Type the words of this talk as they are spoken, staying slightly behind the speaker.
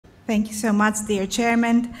Thank you so much, dear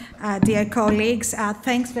Chairman, dear colleagues.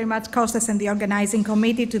 Thanks very much, Kostas and the organizing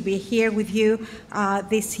committee, to be here with you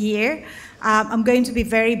this year. I'm going to be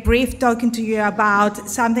very brief, talking to you about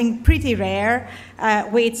something pretty rare,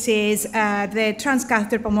 which is the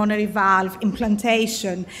transcatheter pulmonary valve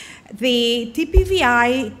implantation. The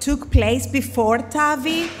TPVI took place before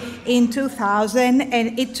TAVI in 2000,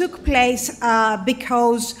 and it took place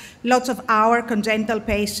because lots of our congenital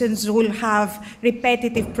patients will have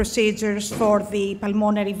repetitive procedures for the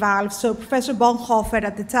pulmonary valve. So Professor Bonhoeffer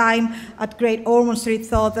at the time at Great Ormond Street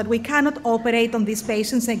thought that we cannot operate on these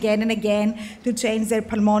patients again and again to change their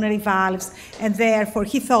pulmonary valves, and therefore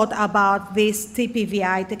he thought about this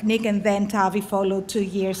TPVI technique, and then TAVI followed 2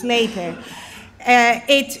 years later.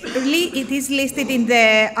 It is listed in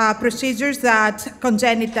the procedures that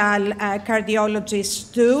congenital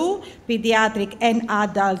cardiologists do, pediatric and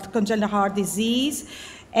adult congenital heart disease.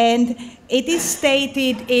 And it is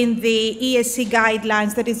stated in the ESC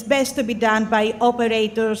guidelines that it's best to be done by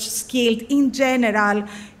operators skilled in general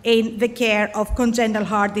in the care of congenital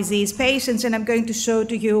heart disease patients, and I'm going to show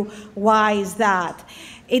to you why is that.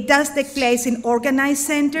 It does take place in organized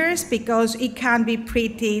centers because it can be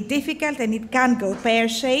pretty difficult and it can go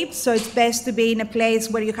pear-shaped, so it's best to be in a place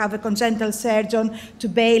where you have a congenital surgeon to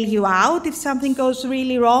bail you out if something goes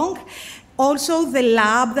really wrong. Also, the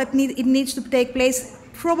lab that it needs to take place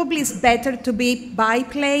probably is better to be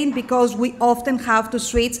biplane because we often have to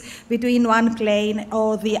switch between one plane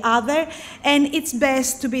or the other, and it's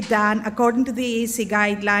best to be done according to the ESC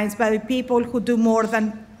guidelines by people who do more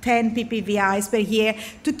than 10 PPVIs per year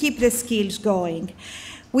to keep the skills going.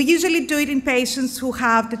 We usually do it in patients who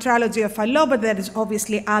have tetralogy of Fallot, but there is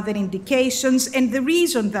obviously other indications. And the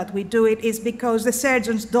reason that we do it is because the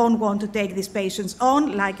surgeons don't want to take these patients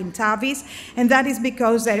on, like in TAVIs, and that is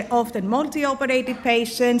because they're often multi-operated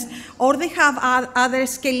patients, or they have other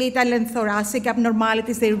skeletal and thoracic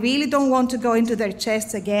abnormalities. They really don't want to go into their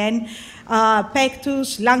chests again.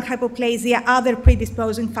 Pectus, lung hypoplasia, other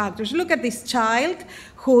predisposing factors. Look at this child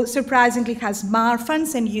who surprisingly has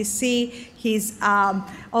Marfan's, and you see his,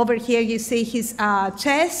 over here you see his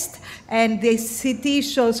chest, and the CT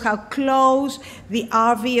shows how close the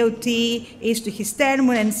RVOT is to his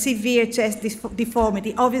sternum and severe chest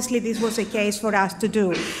deformity. Obviously, this was a case for us to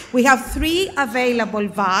do. We have 3 available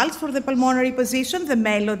valves for the pulmonary position: the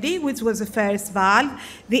Melody, which was the first valve,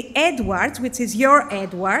 the Edwards, which is your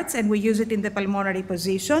Edwards, and we use it in the pulmonary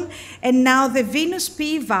position, and now the Venus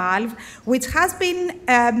P valve, which has been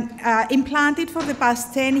implanted for the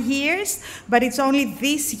past 10 years, but it's only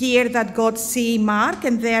this year that got CE mark,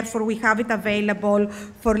 and therefore we have it available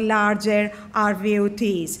for larger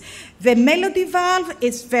RVOTs. The Melody valve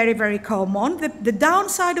is very, very common. The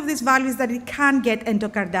downside of this valve is that it can get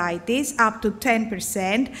endocarditis up to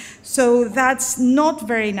 10%, so that's not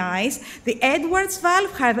very nice. The Edwards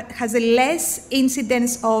valve has a less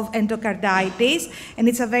incidence of endocarditis, and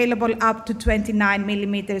it's available up to 29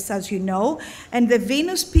 millimeters, as you know. And the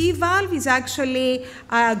Venus P valve is actually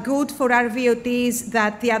good for RVOTs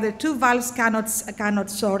that the other 2 valves cannot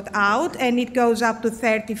sort out, and it goes up to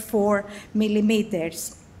 34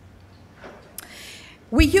 millimeters.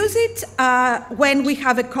 We use it when we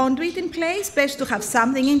have a conduit in place, best to have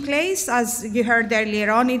something in place. As you heard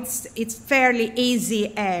earlier on, it's fairly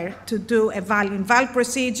easier to do a valve-in-valve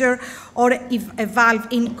procedure or a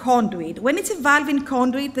valve-in conduit. When it's a valve-in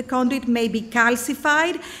conduit, the conduit may be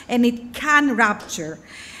calcified and it can rupture.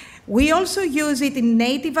 We also use it in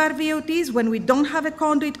native RVOTs when we don't have a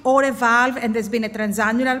conduit or a valve and there's been a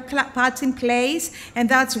transannular patch in place, and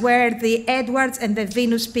that's where the Edwards and the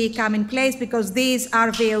Venus P come in place because these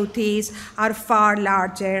RVOTs are far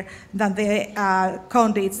larger than the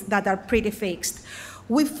conduits that are pretty fixed.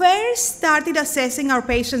 We first started assessing our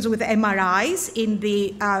patients with MRIs in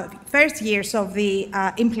the first years of the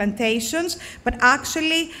implantations, but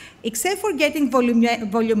actually, except for getting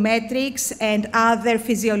volumetrics and other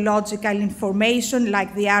physiological information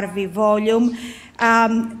like the RV volume,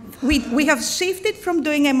 we have shifted from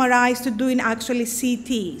doing MRIs to doing actually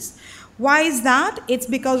CTs. Why is that? It's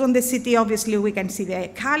because on the CT, obviously, we can see the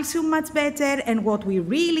calcium much better, and what we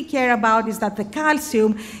really care about is that the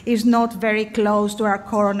calcium is not very close to our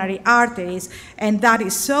coronary arteries, and that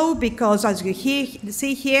is so because, as you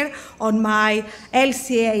see here on my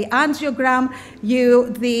LCA angiogram,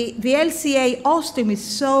 the LCA ostium is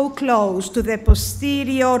so close to the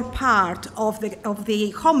posterior part of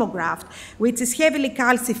the homograft, which is heavily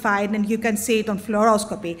calcified, and you can see it on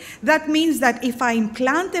fluoroscopy. That means that if I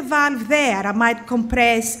implant a valve there, I might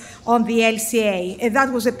compress on the LCA. And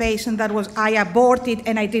that was a patient that I aborted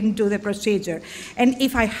and I didn't do the procedure. And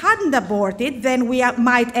if I hadn't aborted, then we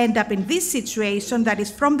might end up in this situation that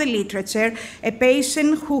is from the literature, a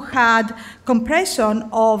patient who had compression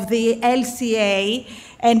of the LCA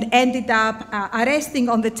and ended up arresting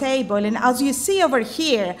on the table. And as you see over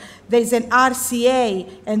here, there's an RCA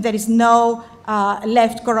and there is no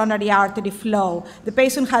left coronary artery flow. The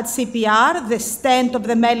patient had CPR, the stent of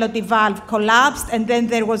the melody valve collapsed, and then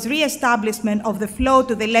there was reestablishment of the flow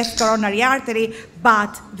to the left coronary artery,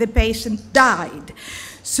 but the patient died.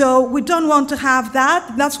 So we don't want to have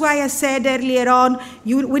that. That's why I said earlier on,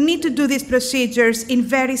 we need to do these procedures in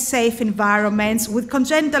very safe environments with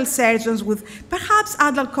congenital surgeons, with perhaps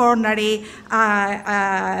adult coronary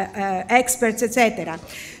experts, etc.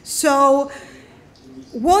 So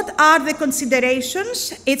what are the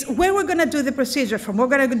considerations? It's where we're going to do the procedure from. We're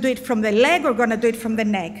going to do it from the leg, we're going to do it from the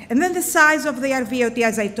neck. And then the size of the RVOT,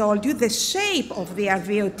 as I told you, the shape of the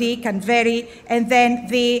RVOT can vary, and then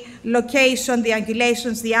the location, the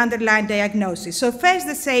angulations, the underlying diagnosis. So first,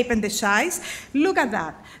 the shape and the size. Look at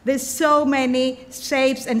that. There's so many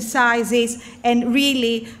shapes and sizes, and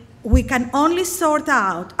really, we can only sort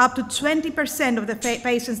out up to 20% of the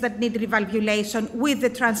patients that need revalvulation with the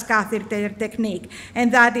transcatheter technique.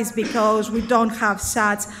 And that is because we don't have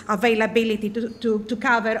such availability to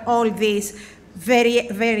cover all these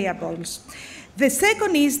variables. The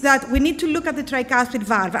second is that we need to look at the tricuspid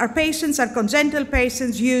valve. Our patients are congenital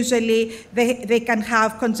patients. Usually, they can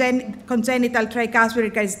have congenital tricuspid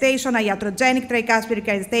regurgitation, iatrogenic tricuspid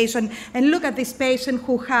regurgitation. And look at this patient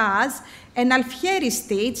who has an Alfieri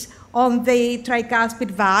stitch on the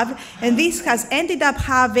tricuspid valve, and this has ended up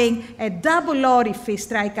having a double orifice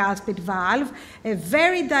tricuspid valve, a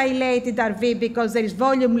very dilated RV because there is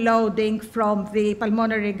volume loading from the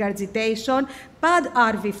pulmonary regurgitation, bad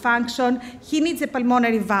RV function. He needs a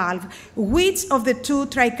pulmonary valve. Which of the two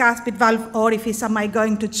tricuspid valve orifices am I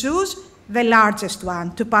going to choose? The largest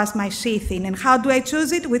one to pass my sheathing. And how do I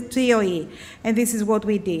choose it? With TOE. And this is what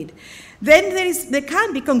we did. Then there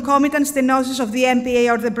can be concomitant stenosis of the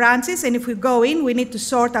MPA or the branches, and if we go in, we need to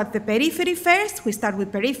sort out the periphery first. We start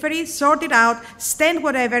with periphery, sort it out, stent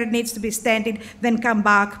whatever needs to be stented, then come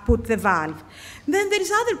back, put the valve. Then there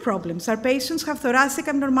is other problems. Our patients have thoracic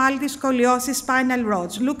abnormalities, scoliosis, spinal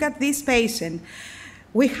rods. Look at this patient.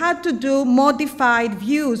 We had to do modified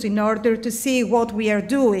views in order to see what we are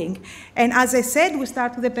doing. And as I said, we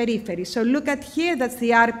start with the periphery. So look at here, that's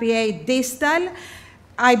the RPA distal.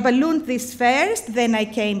 I ballooned this first, then I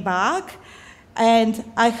came back, and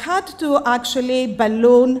I had to actually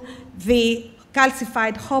balloon the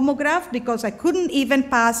calcified homograph because I couldn't even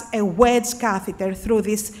pass a wedge catheter through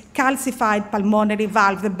this calcified pulmonary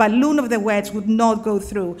valve. The balloon of the wedge would not go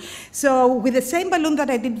through. So with the same balloon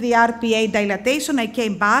that I did the RPA dilatation, I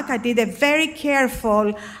came back. I did a very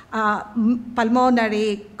careful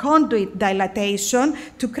pulmonary conduit dilatation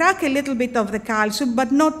to crack a little bit of the calcium,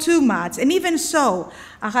 but not too much. And even so,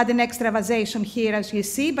 I had an extravasation here, as you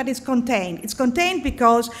see, but it's contained. It's contained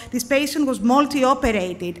because this patient was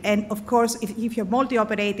multi-operated. And of course, if you're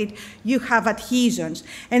multi-operated, you have adhesions.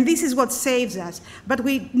 And this is what saves us. But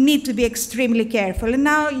we need to be extremely careful. And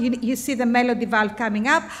now you see the melody valve coming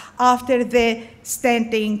up after the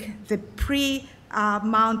stenting, the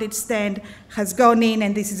mounted stent has gone in,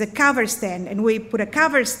 and this is a cover stent. And we put a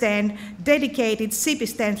cover stent, dedicated CP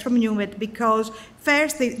stent from Newmet, because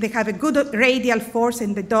first, they have a good radial force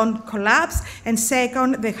and they don't collapse. And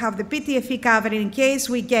second, they have the PTFE covering in case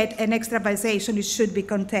we get an extravasation, it should be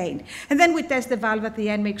contained. And then we test the valve at the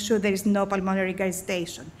end, make sure there is no pulmonary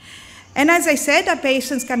regurgitation. And as I said, our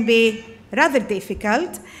patients can be rather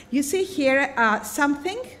difficult. You see here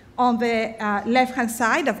something on the left-hand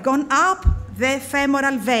side. I've gone up the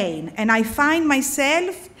femoral vein, and I find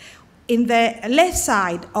myself in the left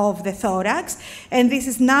side of the thorax, and this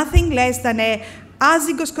is nothing less than a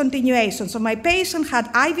azygos continuation. So my patient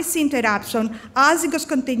had IVC interruption, azygos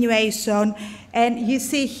continuation, and you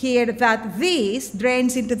see here that this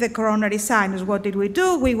drains into the coronary sinus. What did we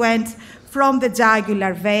do? We went from the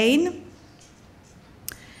jugular vein,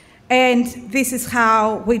 and this is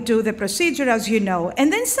how we do the procedure, as you know.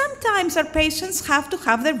 And then sometimes our patients have to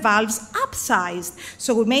have their valves upsized.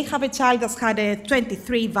 So we may have a child that's had a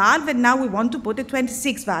 23 valve, and now we want to put a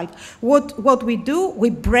 26 valve. What we do,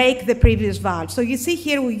 we break the previous valve. So you see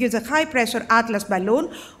here we use a high-pressure Atlas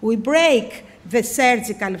balloon. We break the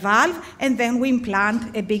surgical valve, and then we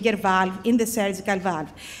implant a bigger valve in the surgical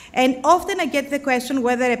valve. And often I get the question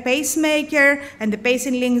whether a pacemaker and the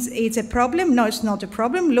pacing leads is a problem. No, it's not a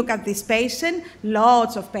problem. Look at this patient,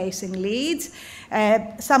 lots of pacing leads.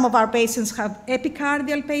 Some of our patients have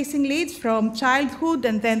epicardial pacing leads from childhood,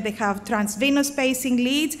 and then they have transvenous pacing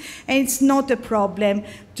leads, and it's not a problem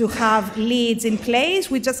to have leads in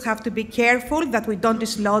place. We just have to be careful that we don't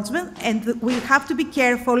dislodge them, and we have to be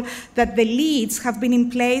careful that the leads have been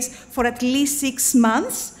in place for at least 6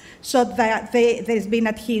 months, so that there's been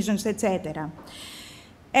adhesions, etc.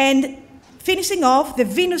 And finishing off, the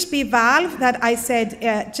venous P valve that I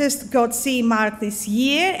said just got CE mark this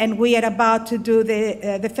year, and we are about to do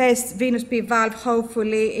the first venous P valve,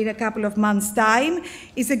 hopefully in a couple of months' time.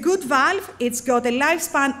 It's a good valve. It's got a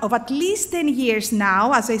lifespan of at least 10 years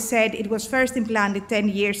now. As I said, it was first implanted 10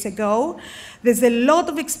 years ago. There's a lot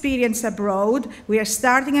of experience abroad. We are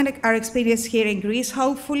starting our experience here in Greece,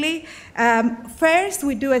 hopefully. First,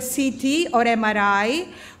 we do a CT or MRI.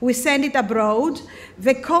 We send it abroad.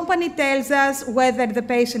 The company tells us whether the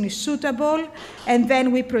patient is suitable, and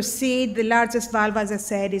then we proceed. The largest valve, as I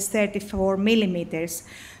said, is 34 millimeters.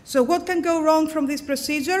 So what can go wrong from this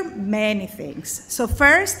procedure? Many things. So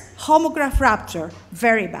first, homograph rupture,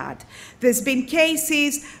 very bad. There's been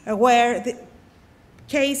cases where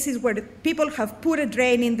people have put a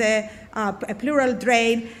drain in a pleural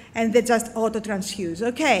drain, and they just auto-transfuse.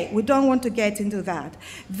 Okay, we don't want to get into that.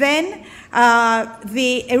 Then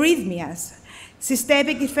the arrhythmias,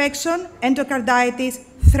 systemic infection, endocarditis,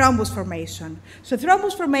 thrombus formation. So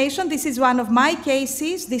thrombus formation, this is one of my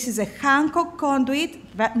cases. This is a Hancock conduit,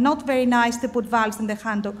 but not very nice to put valves in the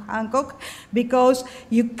Hancock because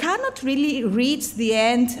you cannot really reach the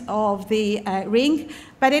end of the ring.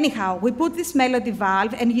 But anyhow, we put this Melody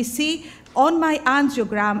valve, and you see on my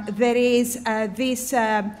angiogram, there is this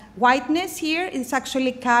whiteness here. It's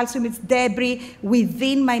actually calcium. It's debris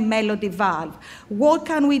within my Melody valve. What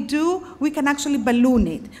can we do? We can actually balloon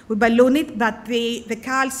it. We balloon it, but the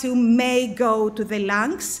calcium may go to the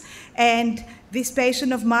lungs. And this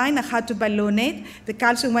patient of mine, I had to balloon it. The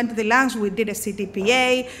calcium went to the lungs. We did a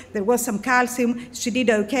CTPA. There was some calcium. She did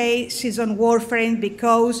okay. She's on warfarin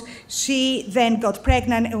because she then got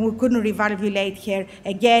pregnant, and we couldn't revalvulate her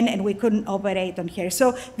again, and we couldn't operate on her.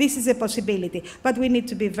 So this is a possibility, but we need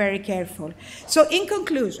to be very careful. So in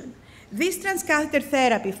conclusion, this transcatheter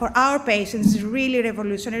therapy for our patients is really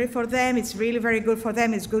revolutionary for them. It's really very good for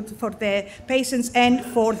them. It's good for the patients and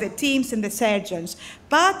for the teams and the surgeons.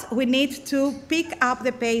 But we need to pick up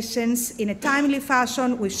the patients in a timely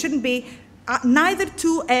fashion. We shouldn't be neither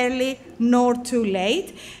too early nor too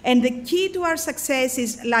late. And the key to our success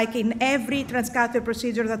is, like in every transcatheter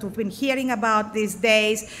procedure that we've been hearing about these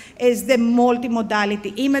days, is the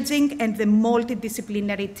multimodality imaging and the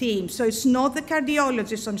multidisciplinary team. So it's not the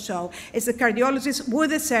cardiologist on show. It's the cardiologist with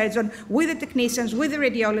the surgeon, with the technicians, with the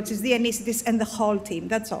radiologists, the anesthetists, and the whole team.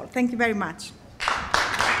 That's all. Thank you very much.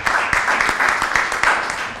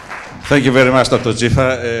 Thank you very much, Dr.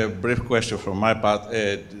 Tzifa. A brief question from my part.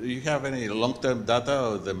 Do you have any long-term data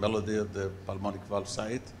of the Melody of the pulmonic valve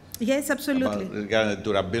site? Yes, absolutely. Regarding the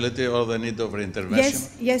durability or the need of intervention?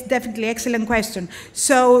 Yes, definitely. Excellent question.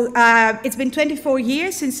 So it's been 24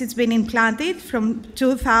 years since it's been implanted, from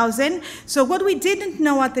 2000. So what we didn't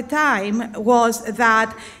know at the time was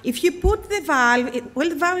that if you put the valve,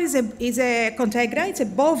 the valve is a contegra, it's a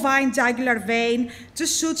bovine jugular vein,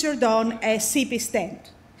 just sutured on a CP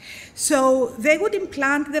stent. So they would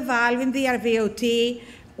implant the valve in the RVOT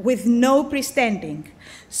with no pre-stenting.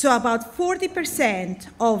 So about 40%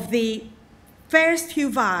 of the first few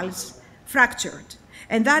valves fractured.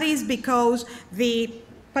 And that is because the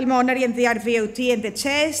pulmonary and the RVOT and the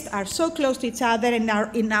chest are so close to each other, and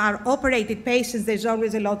in our operated patients, there's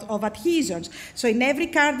always a lot of adhesions. So in every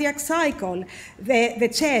cardiac cycle, the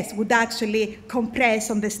chest would actually compress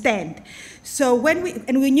on the stent. So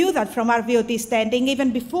we knew that from RVOT stenting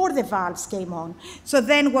even before the valves came on. So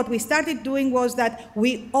then what we started doing was that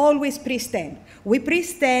we always pre-stent. We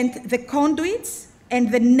pre-stent the conduits and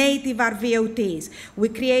the native RVOTs. We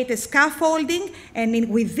create a scaffolding, and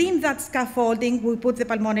within that scaffolding, we put the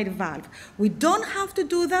pulmonary valve. We don't have to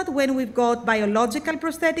do that when we've got biological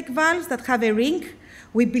prosthetic valves that have a ring.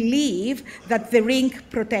 We believe that the ring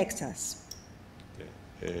protects us.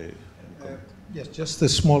 Okay. Yes, just a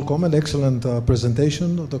small comment. Excellent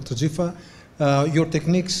presentation, Dr. Tzifa. Your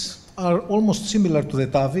techniques are almost similar to the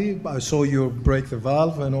TAVI. I saw you break the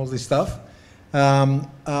valve and all this stuff.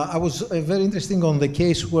 I was very interested on the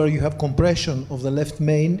case where you have compression of the left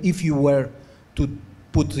main if you were to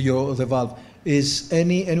put the valve. Is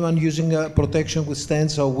anyone using protection with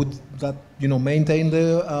stents, or would that maintain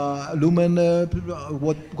the lumen?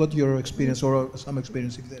 What your experience or some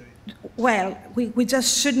experience if there is? Well, we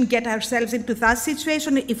just shouldn't get ourselves into that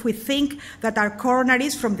situation if we think that our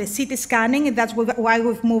coronaries from the CT scanning, and that's why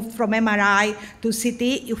we've moved from MRI to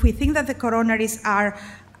CT, if we think that the coronaries are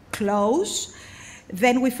close,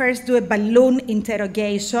 then we first do a balloon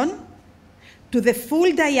interrogation to the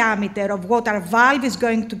full diameter of what our valve is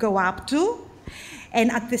going to go up to. And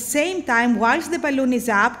at the same time, whilst the balloon is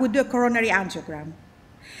up, we do a coronary angiogram.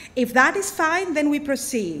 If that is fine, then we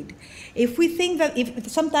proceed. If we think that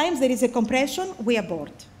sometimes there is a compression, we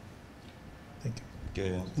abort. Thank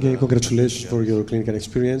you. Okay, congratulations for your clinical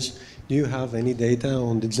experience. Do you have any data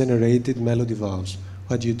on degenerated melody valves?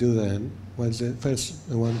 What do you do then? What's the first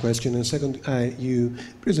one question? And second, you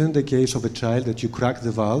present the case of a child that you cracked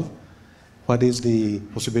the valve. What is the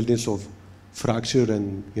possibilities of fracture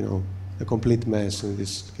and, a complete mess in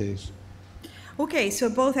this case? Okay, so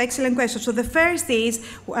both excellent questions. So the first is,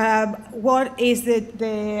 what is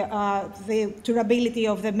the durability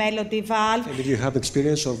of the melody valve? And did you have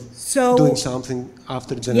experience of doing something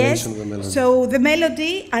after generation of the melody? So the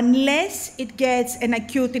melody, unless it gets an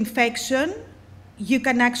acute infection, you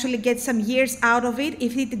can actually get some years out of it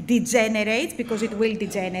if it degenerates, because it will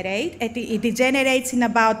degenerate. It degenerates in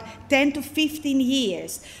about 10 to 15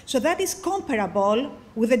 years. So that is comparable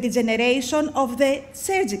with the degeneration of the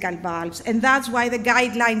surgical valves. And that's why the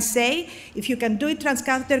guidelines say, if you can do it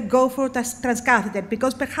transcatheter, go for transcatheter,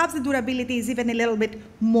 because perhaps the durability is even a little bit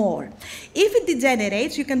more. If it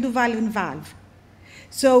degenerates, you can do valve in valve.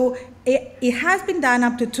 So it has been done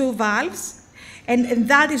up to 2 valves. And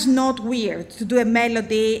that is not weird to do a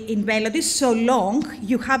melody in melody so long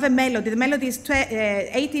you have a melody. The melody is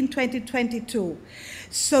 18, 20, 22.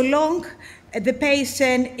 So long the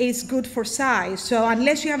patient is good for size. So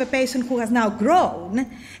unless you have a patient who has now grown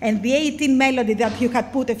and the 18 melody that you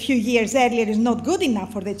had put a few years earlier is not good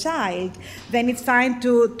enough for the child, then it's fine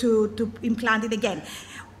to implant it again.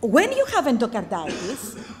 When you have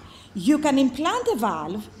endocarditis, you can implant a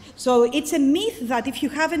valve. So it's a myth that if you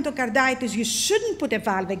have endocarditis, you shouldn't put a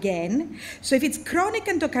valve again. So if it's chronic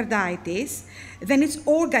endocarditis, then it's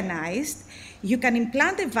organized. You can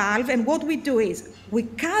implant a valve, and what we do is we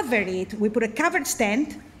cover it, we put a covered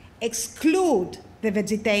stent, exclude the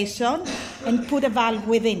vegetation, and put a valve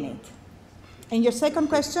within it. And your second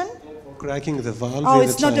question? Cracking the valve. Oh,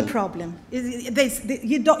 it's not a problem.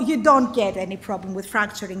 You don't get any problem with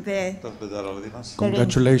fracturing the.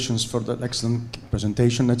 Congratulations for that excellent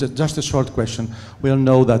presentation. Just a short question. We all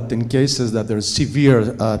know that in cases that there is severe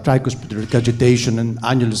tricuspid regurgitation and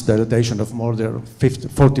annulus dilatation of more than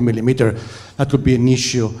 40 millimeter, that would be an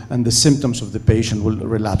issue, and the symptoms of the patient will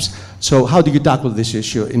relapse. So, how do you tackle this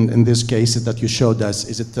issue in this case that you showed us?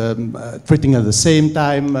 Is it treating at the same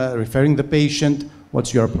time, referring the patient?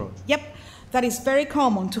 What's your approach? Yep. That is very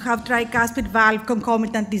common to have tricuspid valve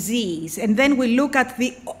concomitant disease. And then we look at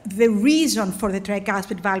the reason for the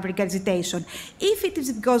tricuspid valve regurgitation. If it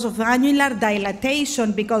is because of annular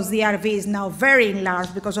dilatation, because the RV is now very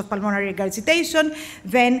enlarged because of pulmonary regurgitation,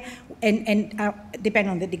 then, and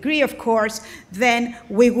depending on the degree, of course, then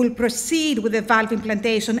we will proceed with the valve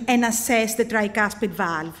implantation and assess the tricuspid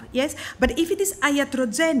valve. Yes? But if it is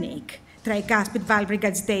iatrogenic tricuspid valve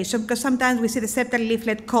regurgitation, because sometimes we see the septal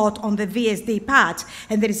leaflet caught on the VSD patch,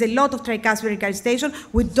 and there is a lot of tricuspid regurgitation,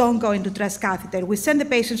 we don't go into transcatheter. We send the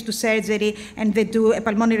patients to surgery, and they do a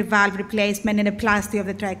pulmonary valve replacement and a plasty of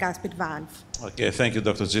the tricuspid valve. Okay, thank you,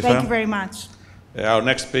 Dr. Tzifa. Thank you very much. Our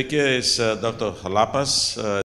next speaker is Dr. Halapas.